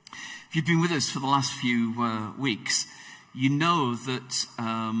If you've been with us for the last few weeks, you know that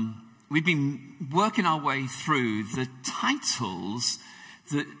we've been working our way through the titles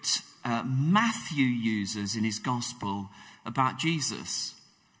that Matthew uses in his gospel about Jesus.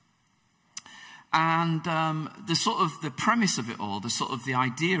 And the premise of it all, the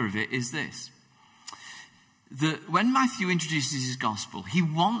idea of it is this. That when Matthew introduces his gospel, he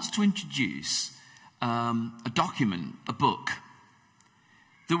wants to introduce a document, a book,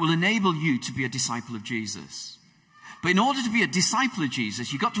 that will enable you to be a disciple of Jesus. But in order to be a disciple of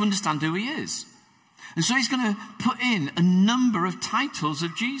Jesus, you've got to understand who he is. And so he's going to put in a number of titles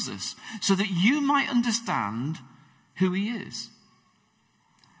of Jesus so that you might understand who he is.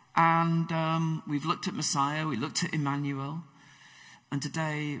 And we've looked at Messiah, we looked at Emmanuel, and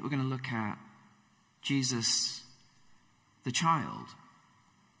today we're going to look at Jesus, the child,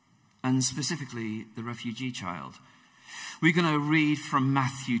 and specifically the refugee child. We're going to read from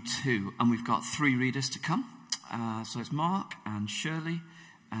Matthew 2, and we've got 3 readers to come. So it's Mark and Shirley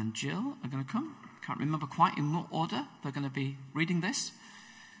and Jill are going to come. Can't remember quite in what order they're going to be reading this,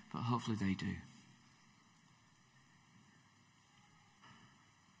 but hopefully they do.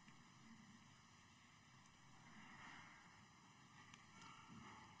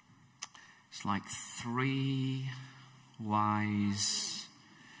 It's like 3 wise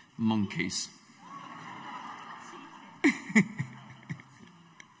monkeys.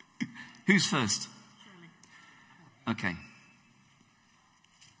 Who's first? Okay.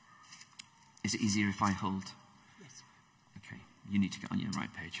 Is it easier if I hold? Yes. Okay. You need to get on your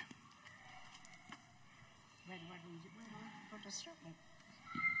right page.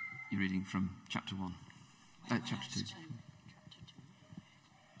 You're reading from chapter 1. Chapter 2.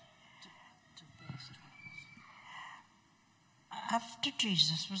 After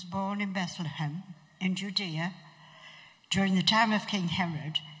Jesus was born in Bethlehem, in Judea, during the time of King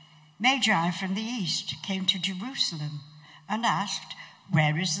Herod, Magi from the east came to Jerusalem and asked,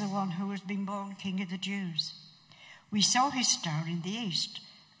 "Where is the one who has been born King of the Jews? We saw his star in the east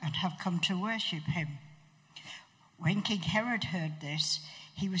and have come to worship him." When King Herod heard this,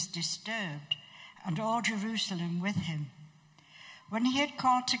 he was disturbed, and all Jerusalem with him. When he had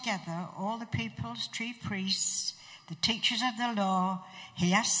called together all the people's chief priests, the teachers of the law,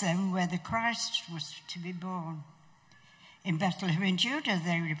 he asked them where the Christ was to be born. "In Bethlehem in Judah,"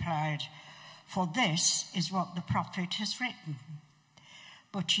 they replied, "for this is what the prophet has written.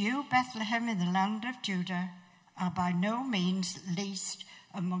 But you, Bethlehem, in the land of Judah, are by no means least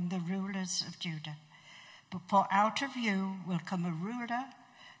among the rulers of Judah. But for out of you will come a ruler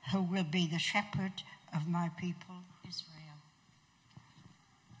who will be the shepherd of my people Israel."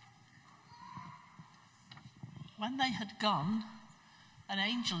 When they had gone, an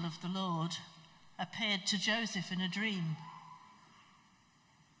angel of the Lord appeared to Joseph in a dream.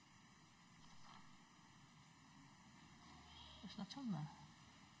 It's not on there.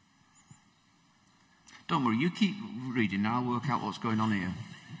 Don't worry, you keep reading and I'll work out what's going on here.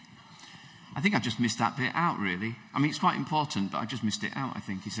 I think I just missed that bit out, really. I mean, it's quite important, but I just missed it out, I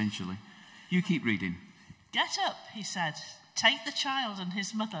think, essentially. You keep reading. "Get up," he said, "take the child and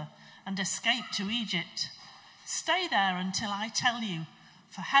his mother and escape to Egypt. Stay there until I tell you,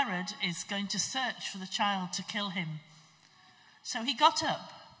 for Herod is going to search for the child to kill him." So he got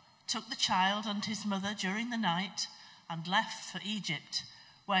up, took the child and his mother during the night, and left for Egypt,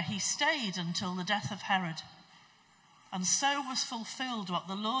 where he stayed until the death of Herod. And so was fulfilled what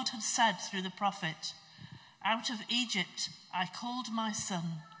the Lord had said through the prophet, "Out of Egypt I called my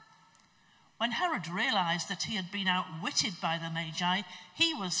son." When Herod realized that he had been outwitted by the Magi,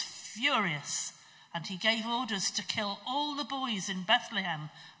 he was furious, and he gave orders to kill all the boys in Bethlehem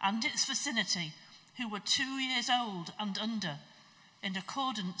and its vicinity who were 2 years old and under, in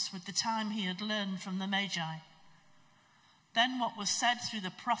accordance with the time he had learned from the Magi. Then what was said through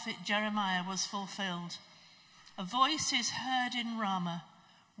the prophet Jeremiah was fulfilled. "A voice is heard in Ramah,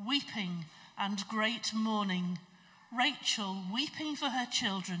 weeping and great mourning, Rachel weeping for her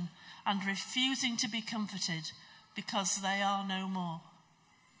children and refusing to be comforted because they are no more."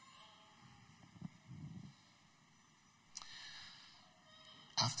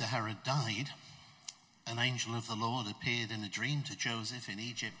 After Herod died, an angel of the Lord appeared in a dream to Joseph in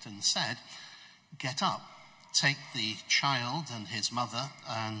Egypt and said, "Get up, take the child and his mother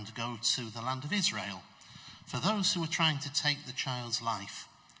and go to the land of Israel, for those who are trying to take the child's life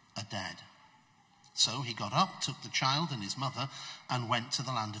are dead." So he got up, took the child and his mother, and went to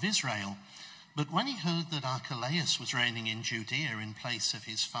the land of Israel. But when he heard that Archelaus was reigning in Judea in place of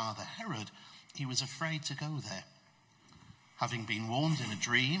his father Herod, he was afraid to go there. Having been warned in a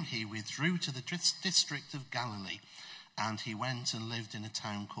dream, he withdrew to the district of Galilee and he went and lived in a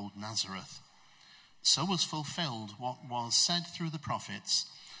town called Nazareth. So was fulfilled what was said through the prophets,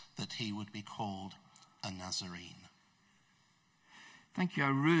 that he would be called a Nazarene. Thank you. I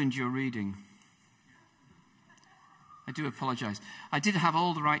ruined your reading. I do apologize. I did have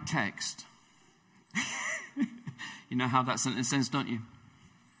all the right text. You know how that sentence ends, don't you?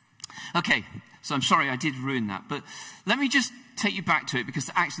 Okay, so I'm sorry I did ruin that. But let me just take you back to it, because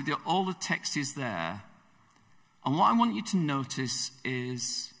actually all the text is there. And what I want you to notice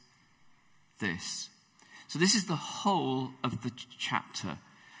is this. So this is the whole of the chapter.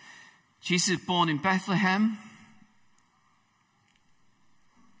 Jesus is born in Bethlehem.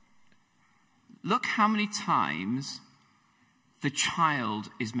 Look how many times the child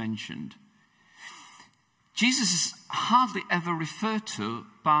is mentioned. Jesus is hardly ever referred to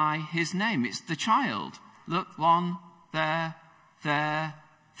by his name. It's the child. Look, one, there, there,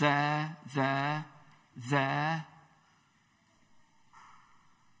 there, there, there,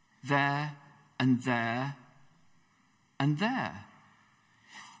 there, and there, and there.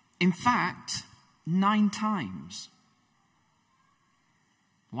 In fact, 9 times.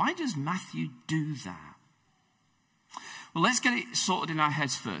 Why does Matthew do that? Well, let's get it sorted in our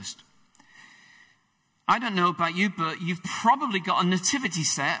heads first. I don't know about you, but you've probably got a nativity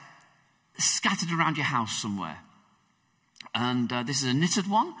set scattered around your house somewhere. And this is a knitted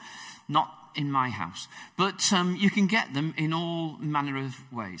one, not in my house. But you can get them in all manner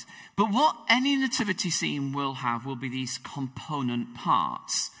of ways. But what any nativity scene will have will be these component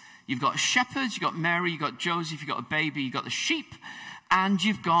parts. You've got shepherds, you've got Mary, you've got Joseph, you've got a baby, you've got the sheep, and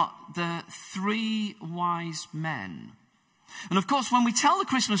you've got the 3 wise men. And of course, when we tell the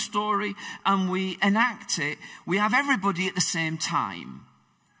Christmas story and we enact it, we have everybody at the same time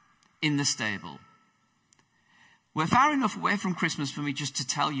in the stable. We're far enough away from Christmas for me just to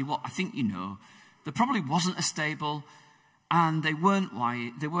tell you what I think you know. There probably wasn't a stable, and they weren't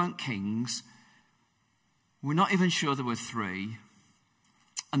white, they weren't kings. We're not even sure there were 3,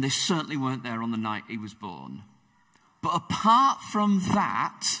 and they certainly weren't there on the night he was born. But apart from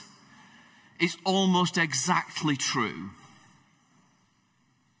that, it's almost exactly true.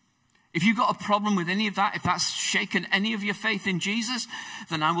 If you've got a problem with any of that, if that's shaken any of your faith in Jesus,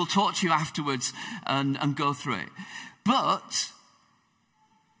 then I will talk to you afterwards and go through it. But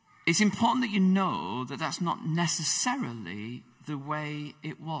it's important that you know that that's not necessarily the way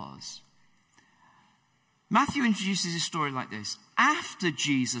it was. Matthew introduces his story like this. After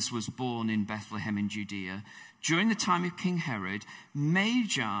Jesus was born in Bethlehem in Judea, during the time of King Herod,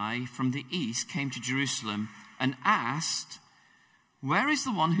 Magi from the east came to Jerusalem and asked, "Where is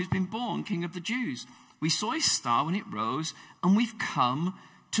the one who's been born King of the Jews? We saw his star when it rose, and we've come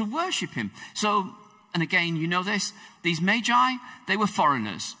to worship him." So, and again, you know this, these Magi, they were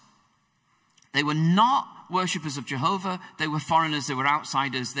foreigners. They were not worshippers of Jehovah. They were foreigners. They were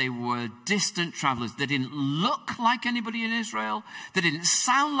outsiders. They were distant travelers. They didn't look like anybody in Israel. They didn't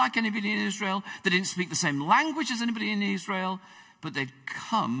sound like anybody in Israel. They didn't speak the same language as anybody in Israel. But they'd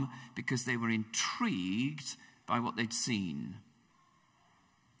come because they were intrigued by what they'd seen.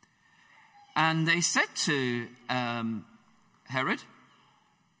 And they said to Herod,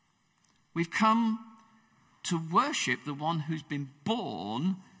 "We've come to worship the one who's been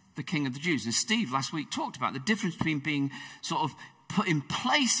born the King of the Jews." And Steve last week talked about the difference between being sort of put in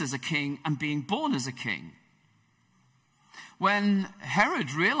place as a king and being born as a king. When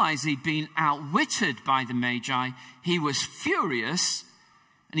Herod realized he'd been outwitted by the Magi, he was furious,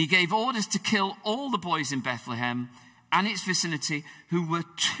 and he gave orders to kill all the boys in Bethlehem and its vicinity who were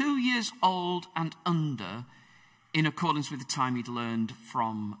 2 years old and under, in accordance with the time he'd learned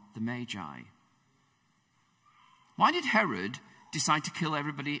from the Magi. Why did Herod decide to kill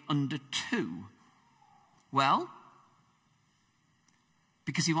everybody under 2? Well,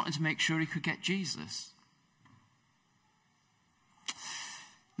 because he wanted to make sure he could get Jesus.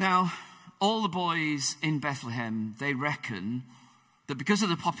 Now, all the boys in Bethlehem, they reckon that because of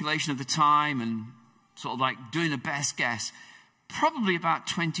the population of the time and sort of like doing a best guess, probably about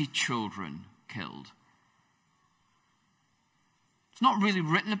 20 children killed. It's not really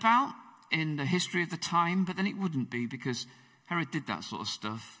written about in the history of the time, but then it wouldn't be, because Herod did that sort of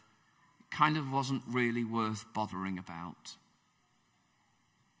stuff. It kind of wasn't really worth bothering about.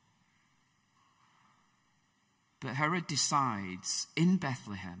 But Herod decides in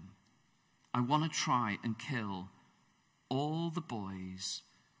Bethlehem, I want to try and kill all the boys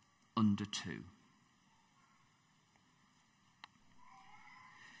under 2.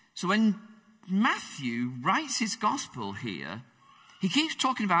 So when Matthew writes his gospel here, he keeps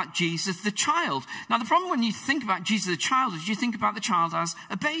talking about Jesus the child. Now, the problem when you think about Jesus the child is you think about the child as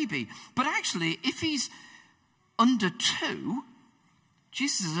a baby. But actually, if he's under 2,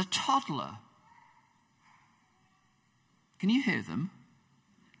 Jesus is a toddler. Can you hear them?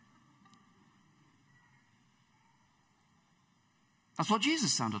 That's what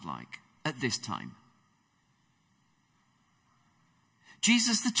Jesus sounded like at this time.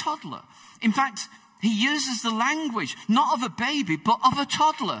 Jesus the toddler. In fact, he uses the language not of a baby, but of a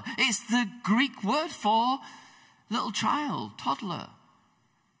toddler. It's the Greek word for little child, toddler.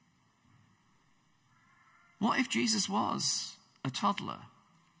 What if Jesus was a toddler?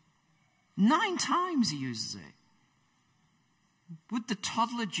 9 times he uses it. Would the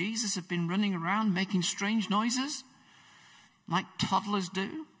toddler Jesus have been running around making strange noises like toddlers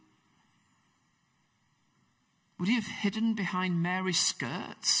do? Would he have hidden behind Mary's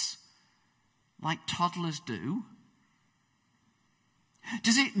skirts like toddlers do?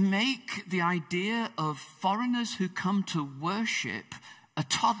 Does it make the idea of foreigners who come to worship a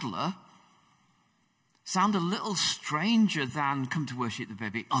toddler sound a little stranger than come to worship the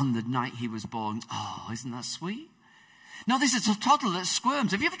baby on the night he was born? Oh, isn't that sweet? No, this is a toddler that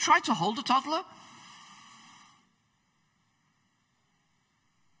squirms. Have you ever tried to hold a toddler?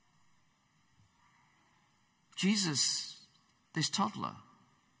 Jesus, this toddler.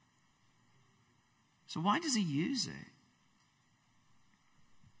 So why does he use it?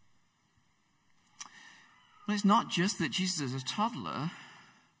 Well, it's not just that Jesus is a toddler,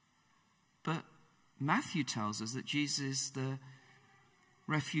 but Matthew tells us that Jesus is the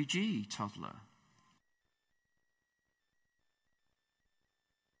refugee toddler.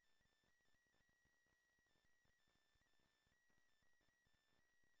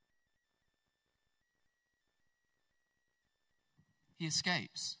 He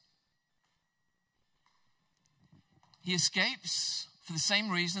escapes. He escapes for the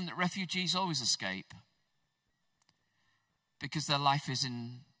same reason that refugees always escape. Because their life is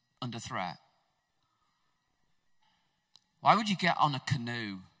under threat. Why would you get on a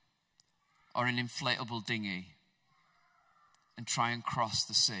canoe or an inflatable dinghy and try and cross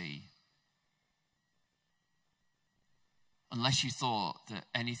the sea? Unless you thought that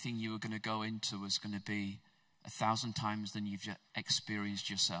anything you were going to go into was going to be 1,000 times than you've experienced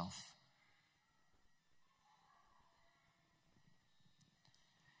yourself.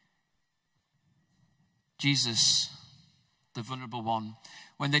 Jesus, the vulnerable one,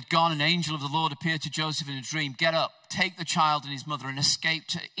 when they'd gone, an angel of the Lord appeared to Joseph in a dream. Get up, take the child and his mother and escape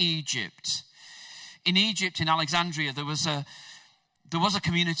to Egypt. In Egypt, in Alexandria, there was a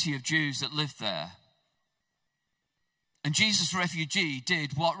community of Jews that lived there. And Jesus, refugee,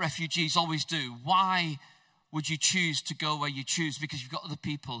 did what refugees always do. Why would you choose to go where you choose? Because you've got other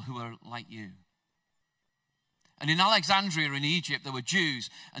people who are like you. And in Alexandria in Egypt, there were Jews.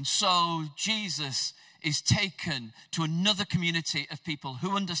 And so Jesus is taken to another community of people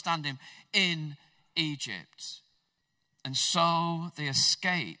who understand him in Egypt. And so they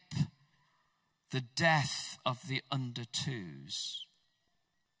escape the death of the under-2s.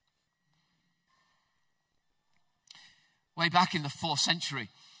 Way back in the 4th century,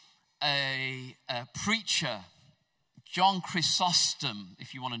 a preacher, John Chrysostom,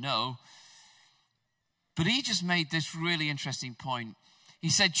 if you want to know, but he just made this really interesting point. He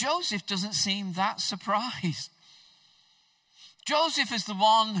said, Joseph doesn't seem that surprised. Joseph is the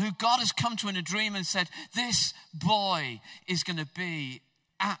one who God has come to in a dream and said, this boy is going to be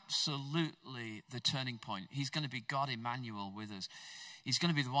absolutely the turning point. He's going to be God Emmanuel with us. He's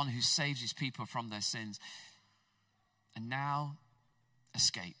going to be the one who saves his people from their sins. And now,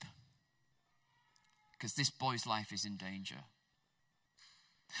 escape. Because this boy's life is in danger.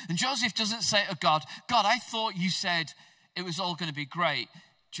 And Joseph doesn't say to God, God, I thought you said it was all going to be great.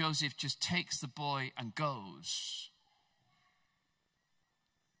 Joseph just takes the boy and goes.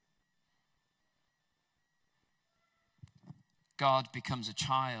 God becomes a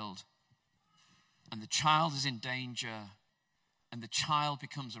child, and the child is in danger, and the child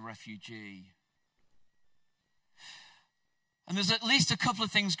becomes a refugee. And there's at least a couple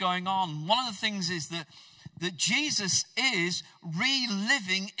of things going on. One of the things is that Jesus is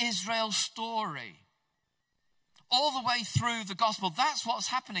reliving Israel's story. All the way through the gospel, that's what's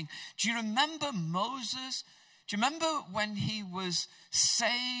happening. Do you remember Moses? Do you remember when he was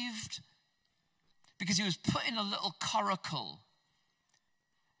saved? Because he was put in a little coracle.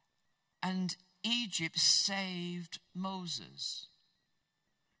 And Egypt saved Moses.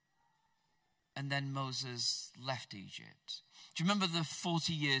 And then Moses left Egypt. Do you remember the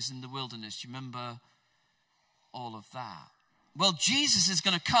 40 years in the wilderness? Do you remember all of that? Well, Jesus is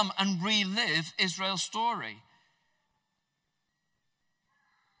going to come and relive Israel's story.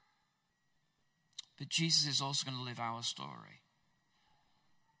 But Jesus is also going to live our story.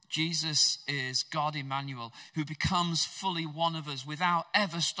 Jesus is God Emmanuel, who becomes fully one of us without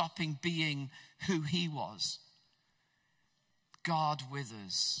ever stopping being who he was. God with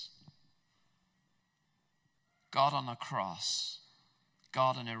us. God on a cross.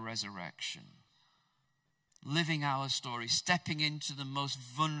 God in a resurrection. Living our story, stepping into the most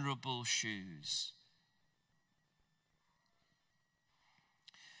vulnerable shoes.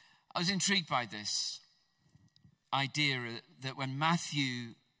 I was intrigued by this idea that when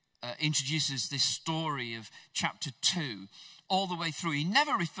Matthew introduces this story of chapter 2, all the way through, he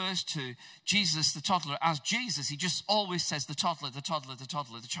never refers to Jesus the toddler as Jesus. He just always says the toddler, the toddler, the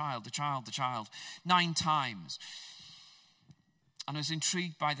toddler, the child, the child, the child, 9 times. And I was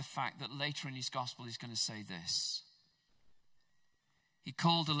intrigued by the fact that later in his gospel he's going to say this. He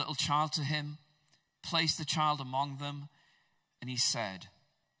called a little child to him, placed the child among them, and he said,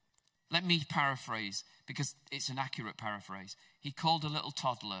 let me paraphrase, because it's an accurate paraphrase. He called a little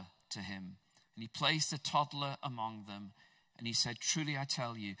toddler to him, and he placed the toddler among them, and he said, truly I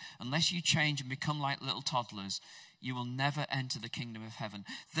tell you, unless you change and become like little toddlers, you will never enter the kingdom of heaven.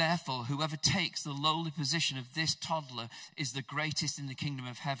 Therefore, whoever takes the lowly position of this toddler is the greatest in the kingdom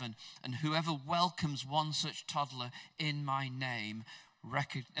of heaven, and whoever welcomes one such toddler in my name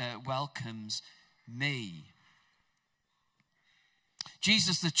welcomes me.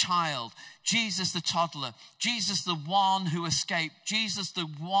 Jesus the child, Jesus the toddler, Jesus the one who escaped, Jesus the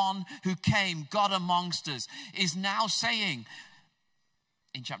one who came, God amongst us, is now saying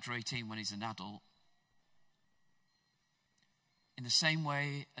in chapter 18 when he's an adult, in the same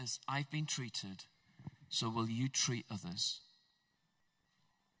way as I've been treated, so will you treat others.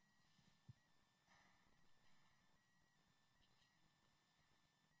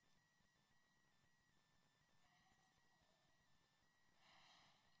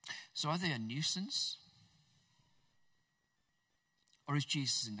 So are they a nuisance? Or is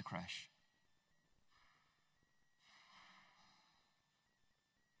Jesus in the creche?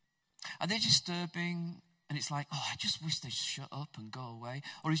 Are they disturbing and it's like, oh, I just wish they'd shut up and go away?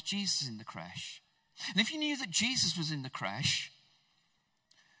 Or is Jesus in the creche? And if you knew that Jesus was in the creche,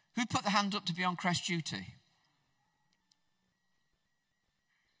 who'd put the hand up to be on creche duty?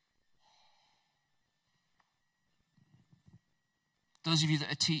 Those of you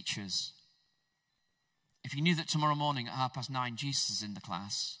that are teachers, if you knew that tomorrow morning at 9:30 Jesus is in the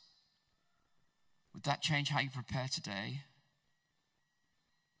class, would that change how you prepare today?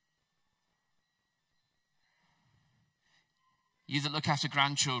 You that look after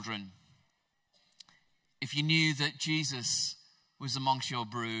grandchildren, if you knew that Jesus was amongst your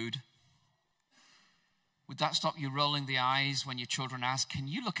brood, would that stop you rolling the eyes when your children ask, can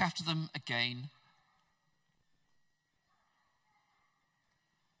you look after them again?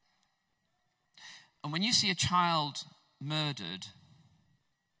 And when you see a child murdered,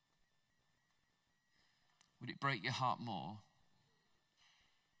 would it break your heart more?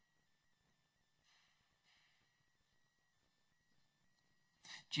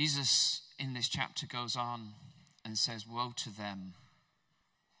 Jesus in this chapter goes on and says, woe to them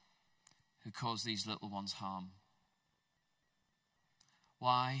who cause these little ones harm.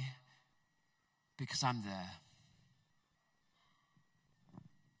 Why? Because I'm there.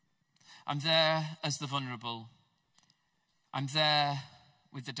 I'm there as the vulnerable. I'm there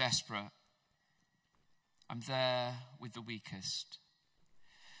with the desperate. I'm there with the weakest.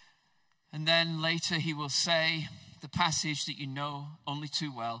 And then later he will say the passage that you know only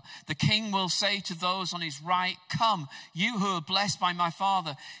too well. The king will say to those on his right, come, you who are blessed by my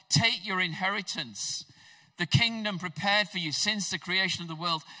Father, take your inheritance, the kingdom prepared for you since the creation of the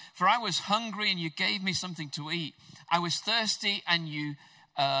world. For I was hungry and you gave me something to eat. I was thirsty and you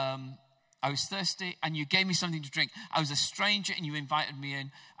gave me something to drink. I was a stranger and you invited me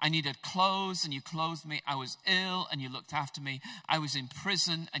in. I needed clothes and you clothed me. I was ill and you looked after me. I was in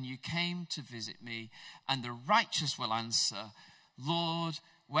prison and you came to visit me. And the righteous will answer, Lord,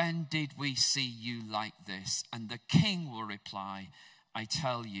 when did we see you like this? And the king will reply, I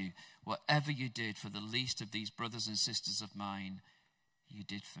tell you, whatever you did for the least of these brothers and sisters of mine, you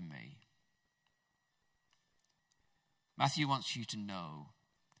did for me. Matthew wants you to know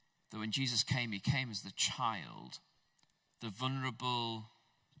that when Jesus came, he came as the child, the vulnerable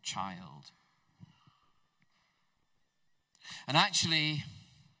child. And actually,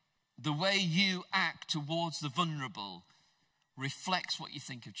 the way you act towards the vulnerable reflects what you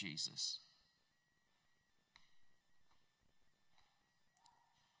think of Jesus.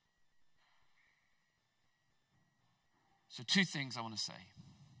 So 2 things I want to say.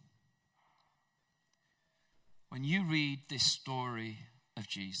 When you read this story of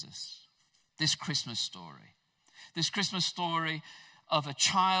Jesus, this Christmas story of a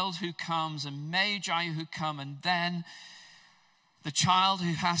child who comes and magi who come and then the child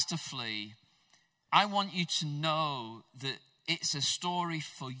who has to flee. I want you to know that it's a story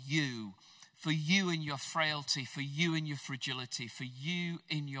for you in your frailty, for you in your fragility, for you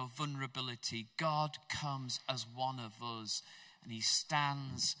in your vulnerability. God comes as one of us and he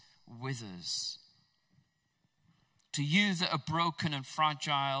stands with us. To you that are broken and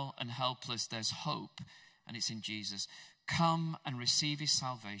fragile and helpless, there's hope, and it's in Jesus. Come and receive his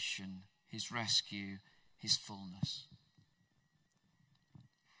salvation, his rescue, his fullness.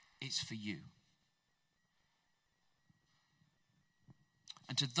 It's for you.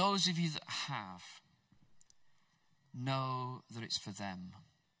 And to those of you that have, know that it's for them.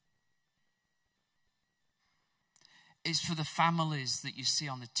 It's for the families that you see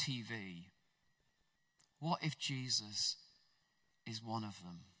on the TV. What if Jesus is one of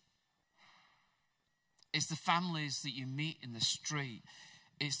them? It's the families that you meet in the street.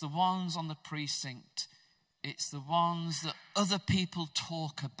 It's the ones on the precinct. It's the ones that other people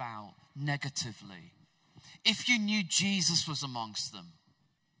talk about negatively. If you knew Jesus was amongst them,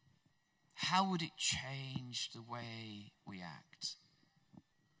 how would it change the way we act?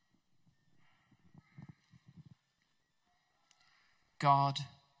 God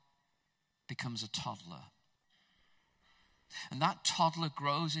becomes a toddler. And that toddler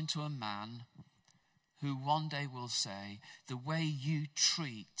grows into a man who one day will say, the way you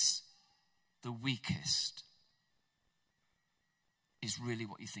treat the weakest is really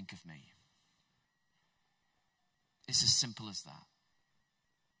what you think of me. It's as simple as that.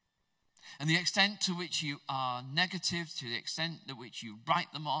 And the extent to which you are negative, to the extent to which you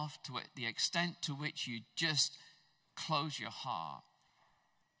write them off, to the extent to which you just close your heart,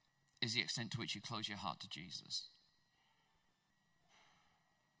 is the extent to which you close your heart to Jesus.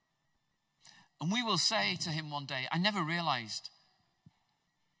 And we will say to him one day, I never realized.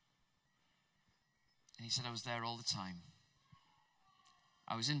 And he said, I was there all the time.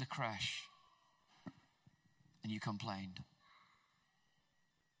 I was in the crash, and you complained.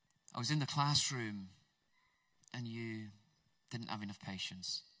 I was in the classroom, and you didn't have enough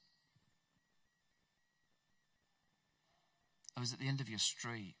patience. I was at the end of your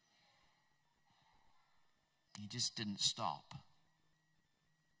street. You just didn't stop.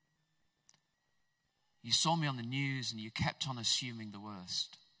 You saw me on the news and you kept on assuming the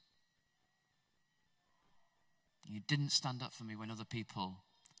worst. You didn't stand up for me when other people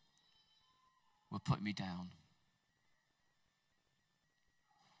were putting me down.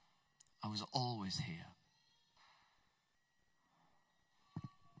 I was always here.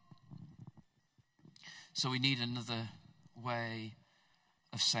 So we need another way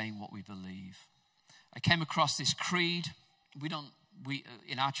of saying what we believe. I came across this creed.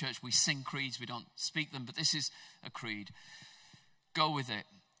 In our church, we sing creeds. We don't speak them, but this is a creed. Go with it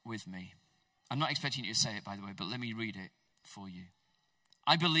with me. I'm not expecting you to say it, by the way, but let me read it for you.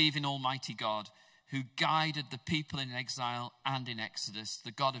 I believe in Almighty God, who guided the people in exile and in Exodus,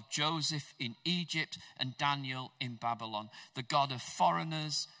 the God of Joseph in Egypt and Daniel in Babylon, the God of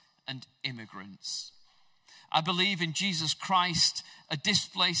foreigners and immigrants. I believe in Jesus Christ, a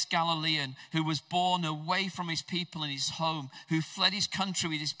displaced Galilean who was born away from his people and his home, who fled his country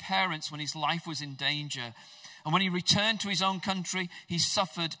with his parents when his life was in danger. And when he returned to his own country, he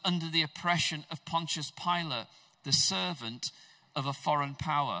suffered under the oppression of Pontius Pilate, the servant of a foreign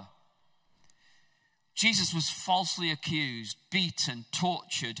power. Jesus was falsely accused, beaten,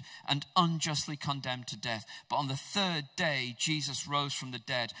 tortured, and unjustly condemned to death. But on the third day, Jesus rose from the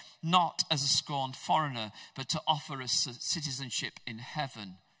dead, not as a scorned foreigner, but to offer us citizenship in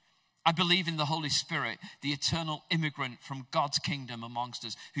heaven. I believe in the Holy Spirit, the eternal immigrant from God's kingdom amongst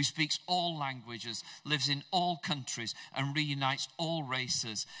us, who speaks all languages, lives in all countries, and reunites all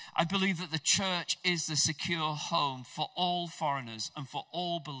races. I believe that the church is the secure home for all foreigners and for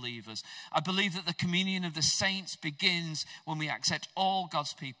all believers. I believe that the communion of the saints begins when we accept all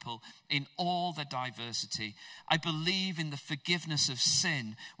God's people in all their diversity. I believe in the forgiveness of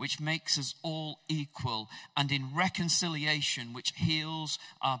sin, which makes us all equal, and in reconciliation, which heals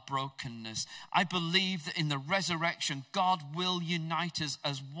our brokenness. I believe that in the resurrection, God will unite us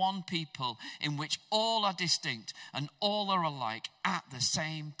as one people in which all are distinct and all are alike at the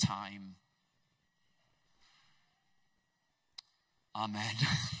same time. Amen.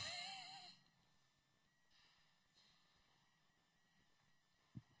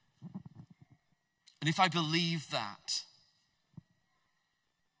 And if I believe that,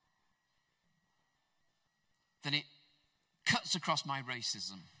 then it cuts across my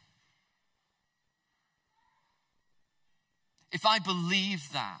racism. If I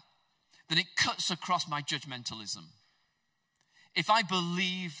believe that, then it cuts across my judgmentalism. if I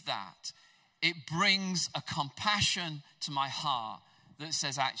believe that, it brings a compassion to my heart that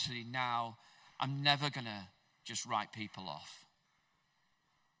says, actually, now I'm never going to just write people off.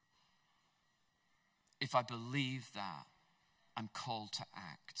 If I believe that, I'm called to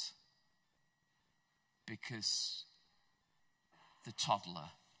act. Because the toddler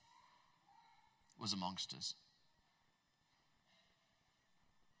was amongst us.